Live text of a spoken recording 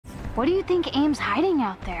What do you think AIM's hiding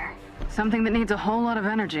out there? Something that needs a whole lot of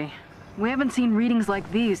energy. We haven't seen readings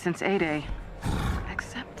like these since A-Day.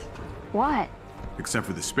 Except... What? Except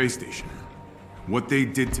for the space station. What they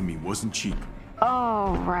did to me wasn't cheap.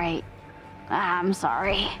 Oh, right. I'm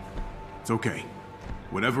sorry. It's okay.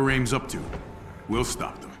 Whatever AIM's up to, we'll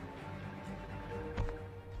stop them.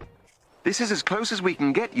 This is as close as we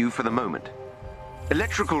can get you for the moment.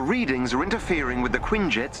 Electrical readings are interfering with the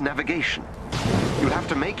Quinjet's navigation. You'll have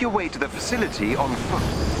to make your way to the facility on foot.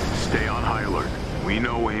 Stay on high alert. We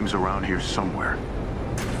know AIM's around here somewhere.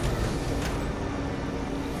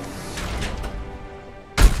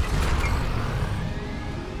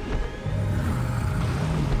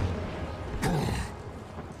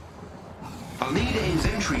 I'll need AIM's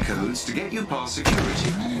entry codes to get you past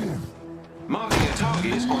security. Marking a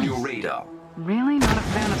target on your radar. Really not a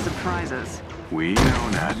fan of surprises. We know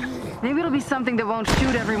that. Maybe it'll be something that won't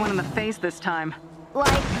shoot everyone in the face this time. Like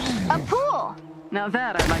a pool. Now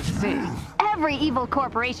that I'd like to see. Every evil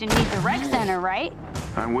corporation needs a rec center, right?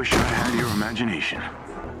 I wish I had your imagination.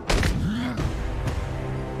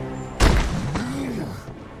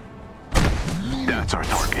 That's our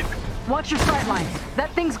target. Watch your sidelines.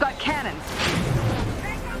 That thing's got cannons.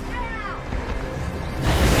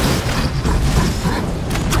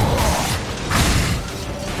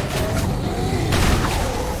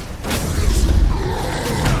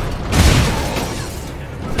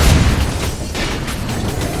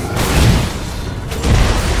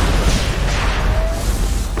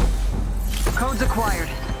 Codes acquired.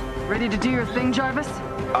 Ready to do your thing, Jarvis?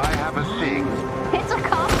 I have a thing. It's a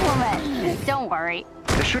compliment. Don't worry.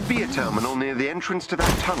 There should be a terminal near the entrance to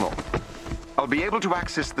that tunnel. I'll be able to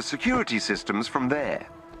access the security systems from there.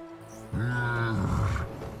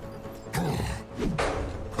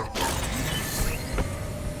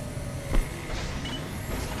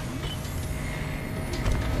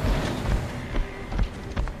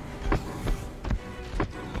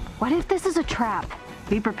 What if this is a trap?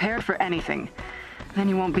 Be prepared for anything. Then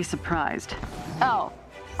you won't be surprised. Oh,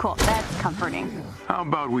 cool. That's comforting. How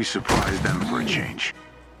about we surprise them for a change?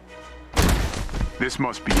 This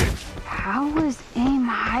must be it. How was AIM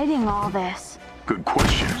hiding all this? Good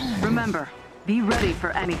question. Remember, be ready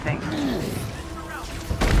for anything.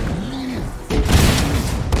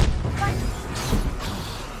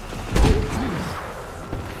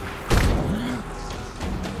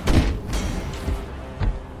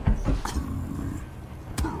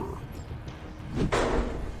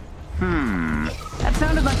 That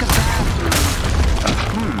sounded like a bad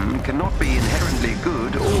Cannot be inherently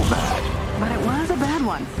good or bad. but it was a bad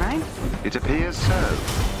one, right? It appears so.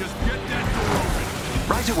 Just get that door open.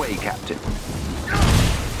 Right away, Captain.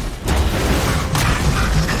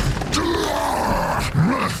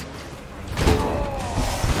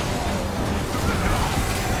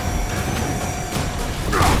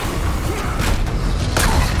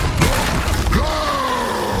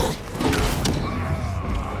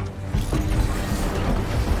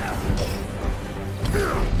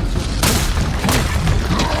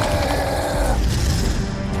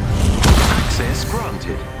 Access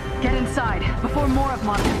granted. Get inside, before more of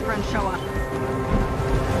Monica's friends show up.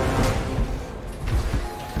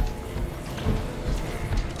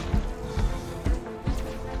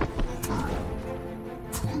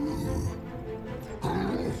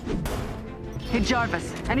 Hey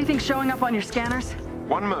Jarvis, anything showing up on your scanners?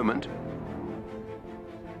 One moment.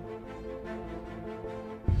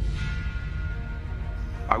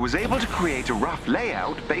 I was able to create a rough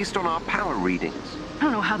layout based on our power readings. I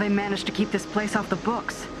don't know how they managed to keep this place off the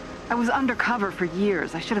books. I was undercover for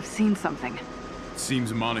years. I should have seen something.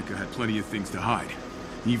 Seems Monica had plenty of things to hide,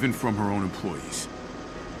 even from her own employees.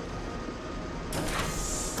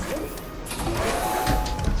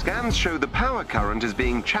 Scans show the power current is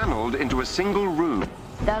being channeled into a single room.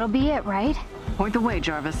 That'll be it, right? Point the way,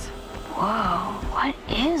 Jarvis. Whoa, what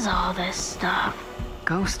is all this stuff?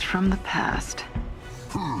 Ghost from the past.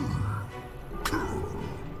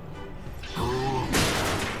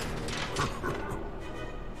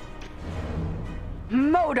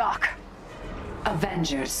 MODOK!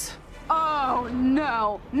 Avengers. Oh,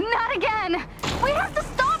 no. Not again! We have to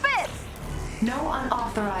stop it! No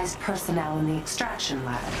unauthorized personnel in the extraction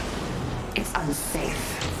lab. It's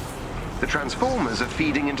unsafe. The transformers are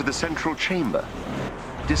feeding into the central chamber.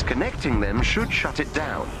 Disconnecting them should shut it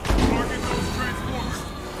down. Target those transformers.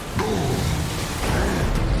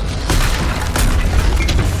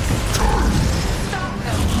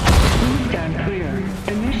 Stand clear.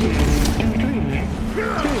 Initiating in 3,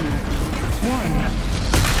 2, 1.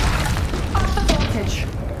 Off the voltage.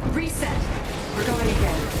 Reset. We're going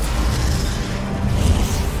again.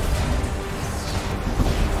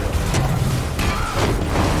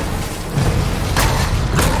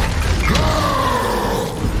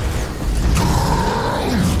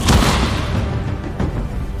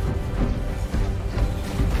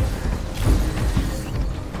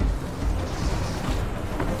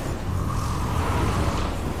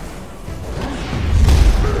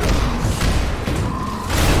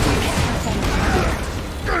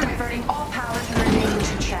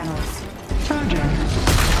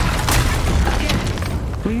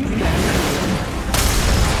 Please stand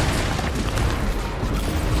clear.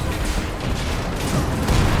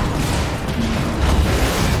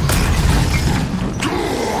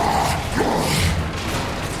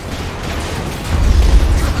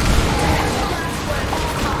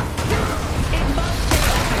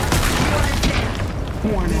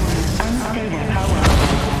 Warning. Unstable power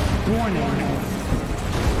level. Warning.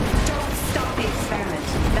 Don't stop the experiment.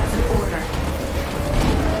 That's an order.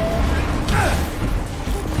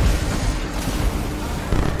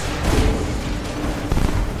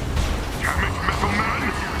 Damn it, Metal Man!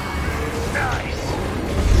 Nice!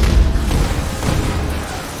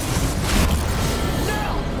 No!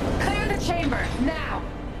 Clear the chamber, now!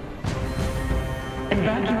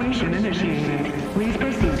 Evacuation initiated. Please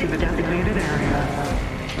proceed to the designated area.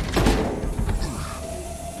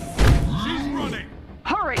 She's running!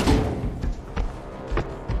 Hurry!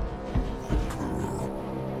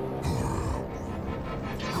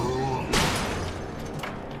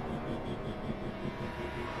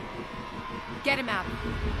 Get him out.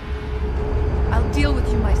 I'll deal with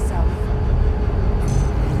you myself.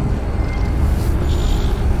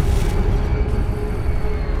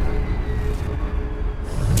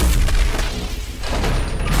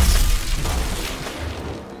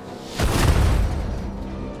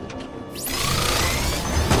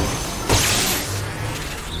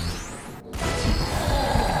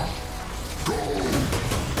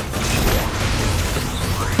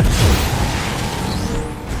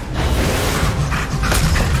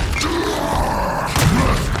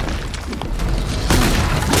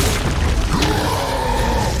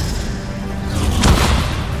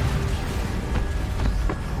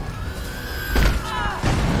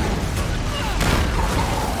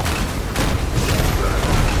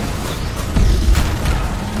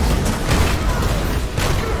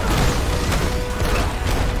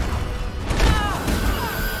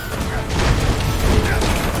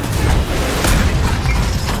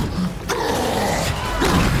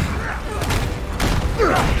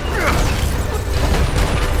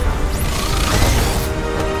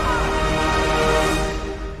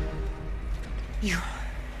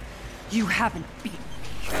 You haven't beaten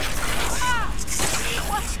me.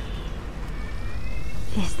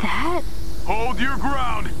 Is that? Hold your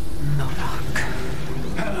ground! Modoc.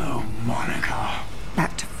 Hello, Monica.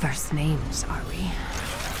 Back to first names, are we?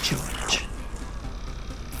 George.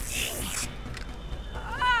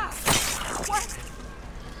 What?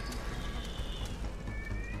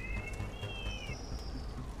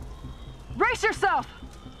 Brace yourself!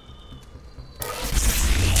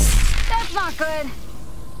 That's not good.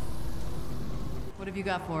 What have you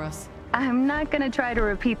got for us? I'm not gonna try to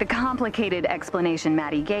repeat the complicated explanation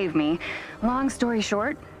Maddie gave me. Long story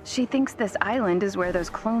short, she thinks this island is where those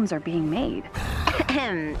clones are being made.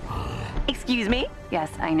 Excuse me?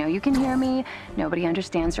 Yes, I know you can hear me. Nobody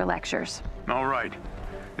understands your lectures. All right.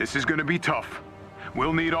 This is gonna be tough.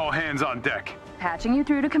 We'll need all hands on deck. Patching you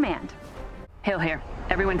through to command. Hill here.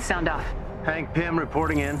 Everyone sound off. Hank Pym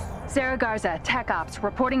reporting in. Sarah Garza, Tech Ops,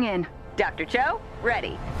 reporting in. Dr. Cho,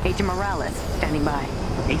 ready. Agent Morales, standing by.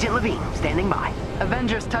 Agent Levine, standing by.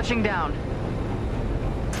 Avengers touching down.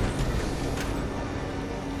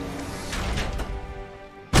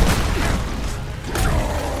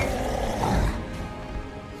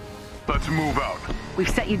 Let's move out. We've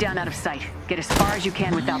set you down out of sight. Get as far as you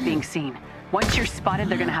can without being seen. Once you're spotted,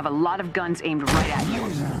 they're gonna have a lot of guns aimed right at you.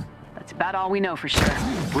 That's about all we know for sure.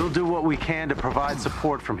 We'll do what we can to provide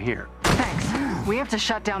support from here. Thanks. We have to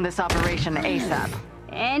shut down this operation ASAP.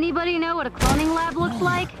 Anybody know what a cloning lab looks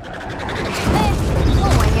like? We'll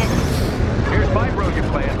wing it. Here's my brilliant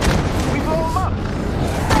plan. We blow them up.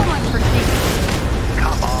 So much for secrets.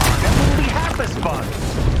 Come on, that wouldn't be half as fun.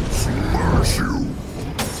 Smash you.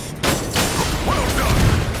 Well done.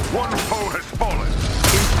 One foe has fallen.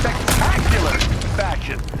 In spectacular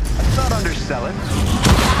fashion. Let's not undersell it.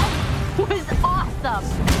 That was awesome.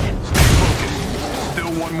 Stay focused.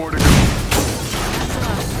 Still one more to go.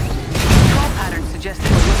 Call patterns suggest they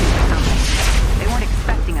were looking for something. They weren't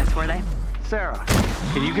expecting us, were they? Sarah,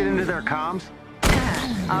 can you get into their comms?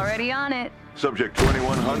 Already on it. Subject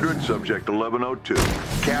 2100, subject 1102.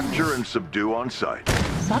 Capture and subdue on site.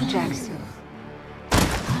 Subjects.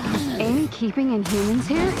 Any keeping Inhumans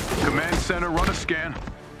here? Command center, run a scan.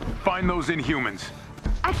 Find those Inhumans.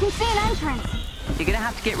 I can see an entrance. You're gonna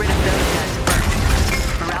have to get rid of those guys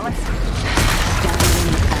first. Morales?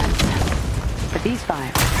 Downloading the pads. But these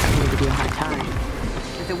five are gonna give you a hard time.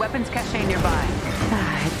 There's a weapons cache nearby.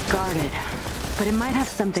 It's guarded. But it might have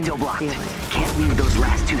something Still to blocked. conceal it. Can't leave those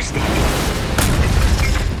last two standing.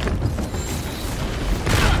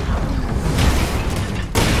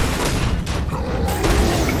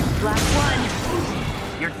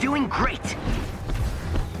 doing great.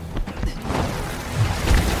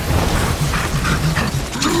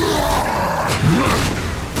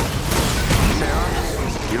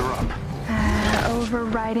 Sarah, you're up.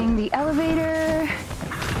 Overriding the elevator.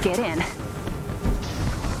 Get in.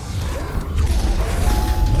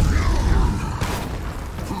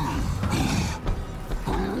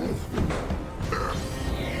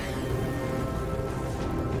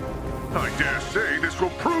 I dare say this will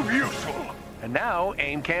prove useful. And now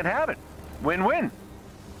AIM can't have it. Win-win.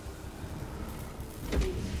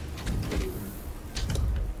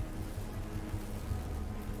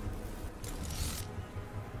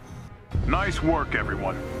 Nice work,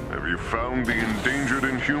 everyone. Have you found the endangered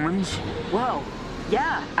Inhumans? Whoa.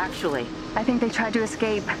 Yeah, actually. I think they tried to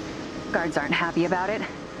escape. Guards aren't happy about it.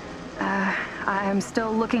 I'm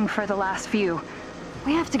still looking for the last few.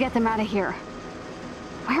 We have to get them out of here.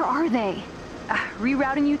 Where are they?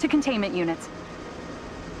 Rerouting you to containment units.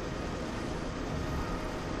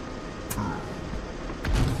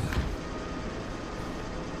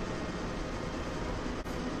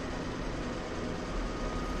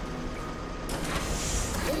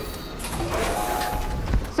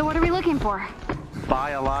 So what are we looking for?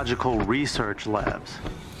 Biological research labs.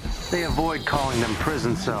 They avoid calling them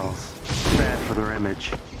prison cells. Bad for their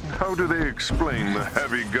image. How do they explain the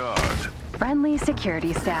heavy guard? Friendly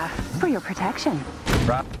security staff for your protection.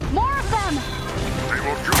 More of them! They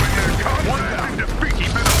will join their comrades in defeat.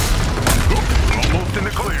 Keep it up. Almost in the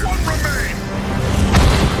clear. One remain.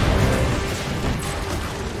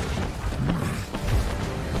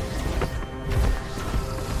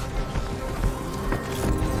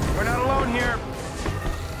 We're not alone here.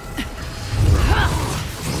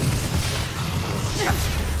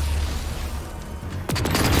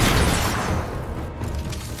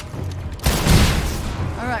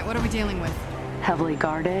 All right, what are we dealing with? Heavily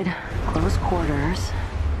guarded, close quarters.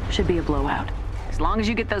 Should be a blowout. As long as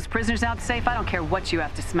you get those prisoners out safe, I don't care what you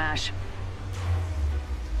have to smash.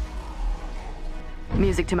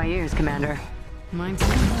 Music to my ears, Commander. Mine too.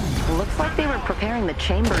 Looks like they were preparing the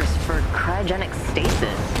chambers for cryogenic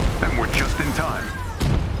stasis. Then we're just in time.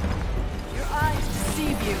 Your eyes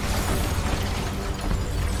deceive you.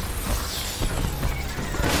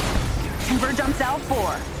 Converge on cell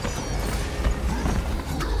 4.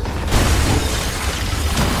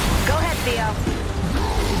 Go ahead, Theo.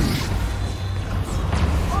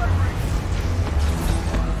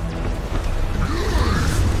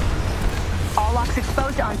 All locks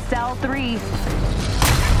exposed on cell 3.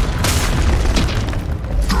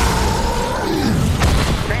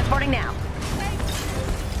 Transporting now.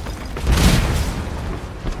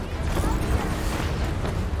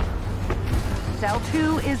 Cell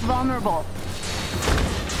 2 is vulnerable.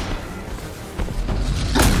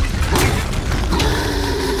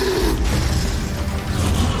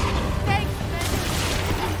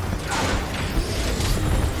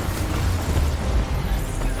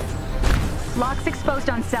 Locks exposed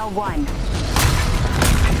on cell 1.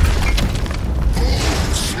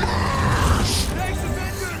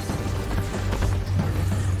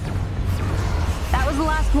 That was the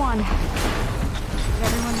last one. Did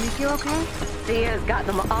everyone leave you okay? Theo's got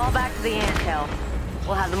them all back to the anthill.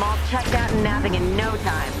 We'll have them all checked out and napping in no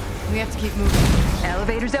time. We have to keep moving.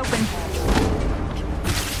 Elevator's open.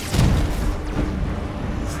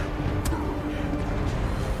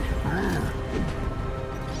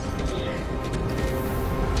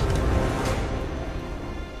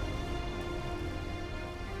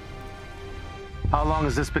 How long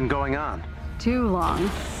has this been going on? Too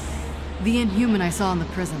long. The Inhuman I saw in the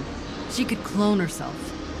prison. She could clone herself.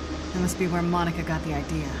 That must be where Monica got the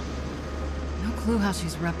idea. No clue how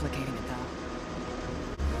she's replicating it, though.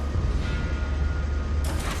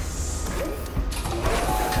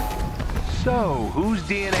 So, whose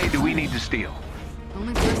DNA do we need to steal?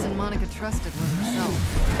 Only person Monica trusted was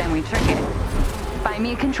herself. Then we trick it. Find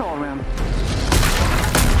me a control room.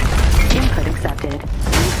 Input accepted.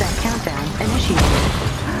 Reset countdown initiated.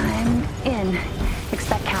 I'm in.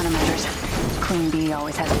 Expect countermeasures. Queen Bee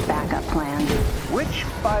always has a backup plan. Which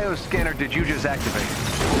bioscanner did you just activate?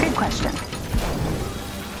 Good question.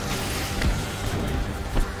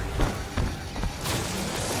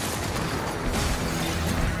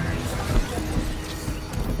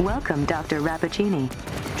 Welcome, Dr. Rappaccini.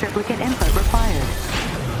 Triplicate input required.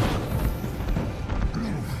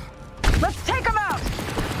 Let's take him out!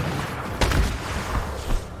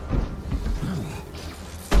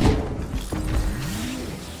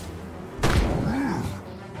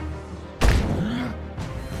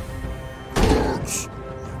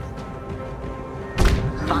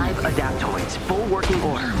 Five adaptoids, full working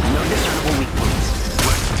order. No discernible weak points.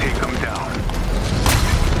 Let's take them down.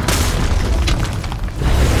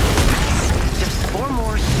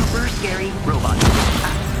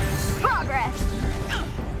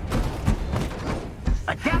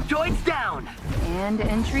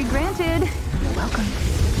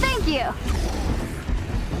 you.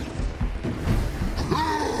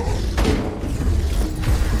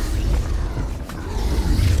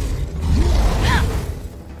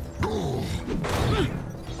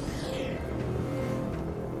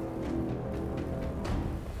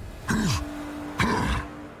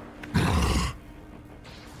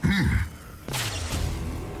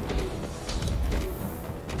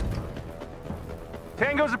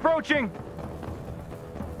 Tango's approaching!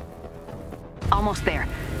 Almost there.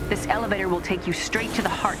 This elevator will take you straight to the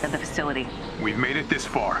heart of the facility. We've made it this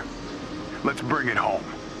far. Let's bring it home.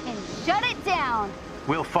 And shut it down.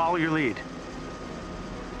 We'll follow your lead.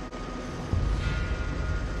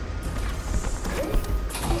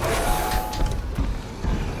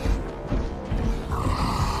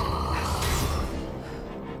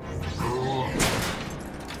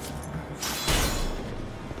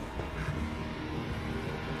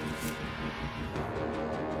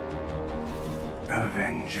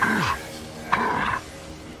 Avengers.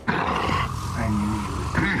 I knew you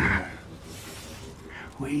would be here.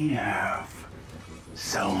 We have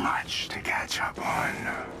so much to catch up on.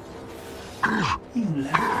 You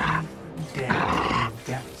left me dead in the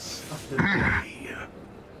depths of the bay.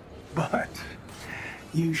 But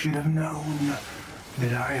you should have known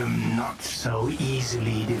that I am not so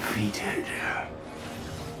easily defeated.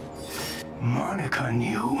 Monica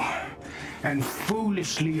knew, and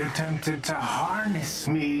foolishly attempted to harness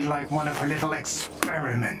me like one of her little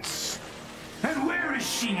experiments. And where is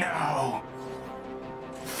she now?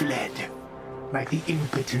 Fled, like the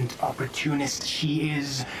impotent opportunist she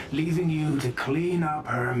is, leaving you to clean up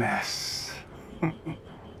her mess.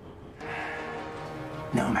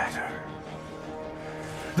 No matter.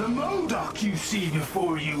 The MODOK you see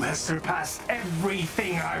before you has surpassed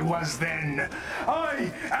everything I was then. I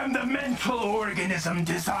am the mental organism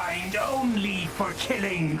designed only for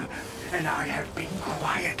killing. And I have been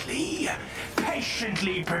quietly,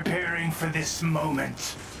 patiently preparing for this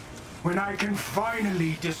moment. When I can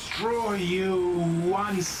finally destroy you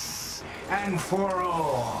once and for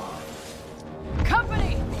all.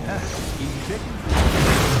 Company!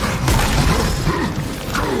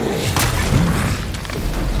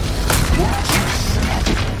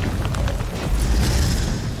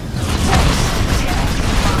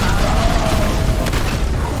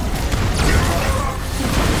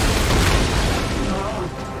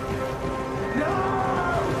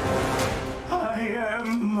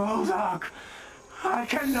 I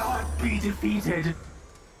cannot be defeated.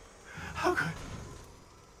 How could...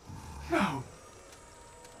 No.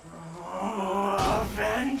 Oh,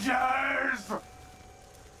 Avengers!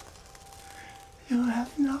 You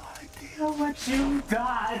have no idea what you've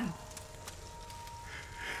done.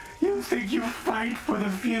 You think you fight for the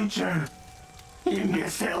future,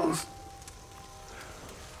 imbeciles.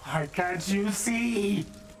 Why can't you see?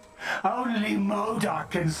 Only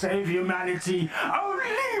MODOK can save humanity.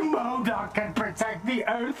 Only MODOK can protect the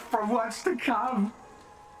Earth from what's to come.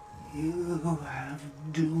 You have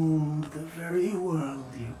doomed the very world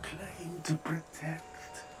you claim to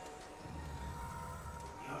protect.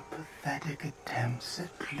 Your pathetic attempts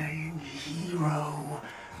at playing hero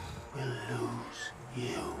will lose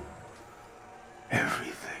you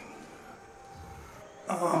everything.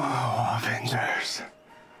 Oh, Avengers.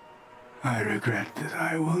 I regret that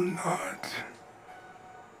I will not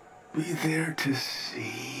be there to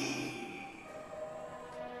see.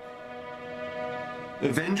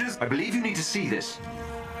 Avengers, I believe you need to see this.